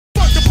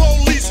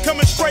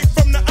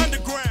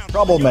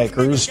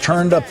troublemakers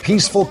turned a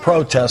peaceful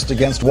protest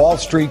against Wall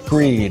Street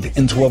greed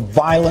into a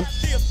violent...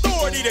 The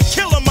authority to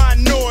kill a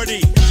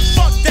minority.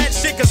 Fuck that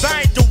shit, 'cause I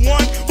ain't the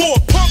one for a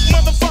punk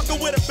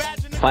motherfucker with a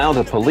badge. Filed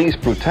a police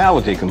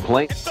brutality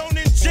complaint. Thrown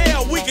in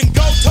jail, we can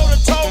go toe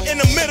to toe in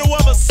the middle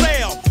of a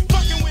sale.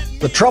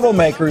 The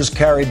troublemakers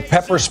carried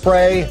pepper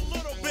spray,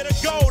 Bit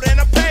of gold and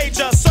a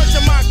pager,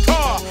 searching my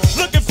car,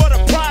 looking for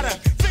the product.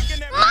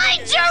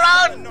 Mind your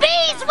own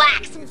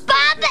beeswax,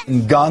 bub!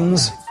 and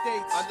guns.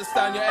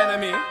 Understand your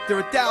enemy. There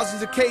are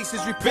thousands of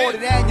cases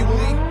reported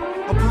annually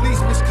of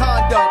police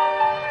misconduct.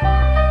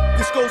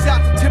 This goes out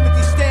to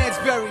Timothy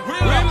Stansberry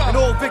and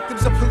all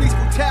victims of police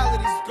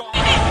brutality.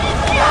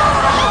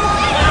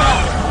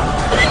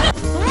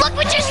 Look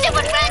what your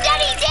stupid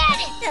granddaddy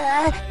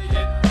did!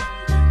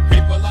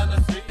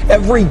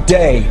 Every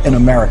day in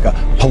America,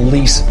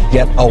 police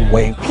get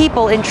away.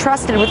 People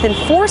entrusted with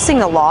enforcing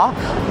the law,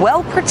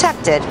 well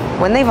protected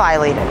when they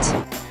violate it.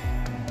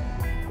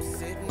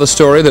 The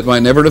story that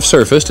might never have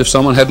surfaced if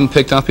someone hadn't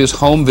picked up his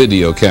home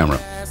video camera.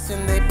 Mind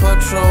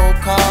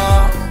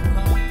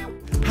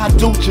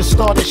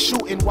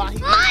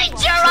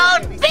your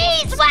own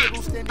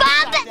beeswax,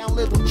 bub!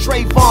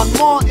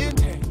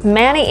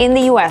 Many in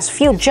the U.S.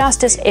 feel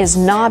justice is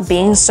not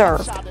being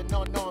served.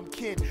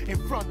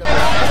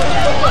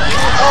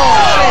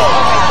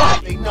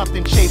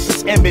 Nothing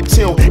chases Emmett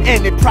Till,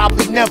 and it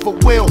probably never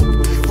will.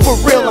 For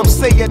real, I'm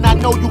saying I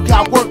know you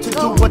got work to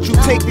do, but you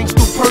take things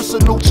too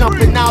personal,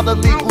 jumping out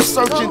illegal,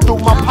 searching through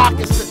my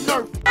pockets to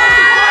nerf.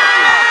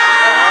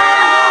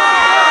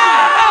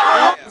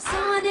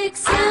 Sonic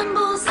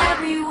symbols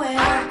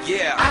everywhere.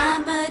 Yeah.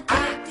 I'm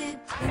addicted.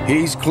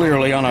 He's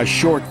clearly on a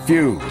short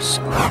fuse.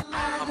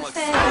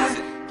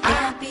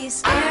 Can't be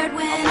scared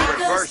when it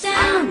goes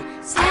down.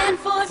 Stand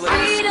for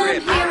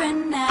freedom here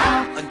and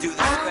now. Undo the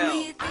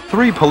spell.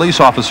 3 police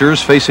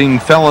officers facing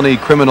felony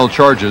criminal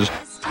charges.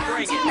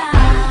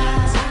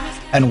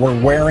 And were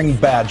wearing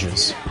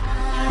badges.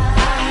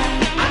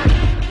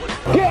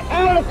 Get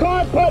out of the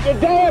car, put the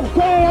damn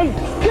gun!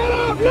 Get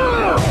out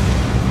now!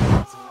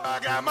 I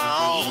got my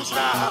own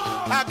style.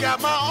 I got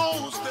my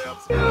own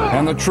steps.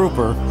 And the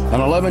trooper,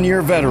 an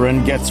 11-year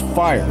veteran, gets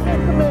fired.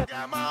 I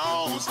got my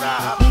own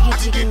style. I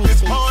can get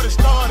this party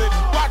started.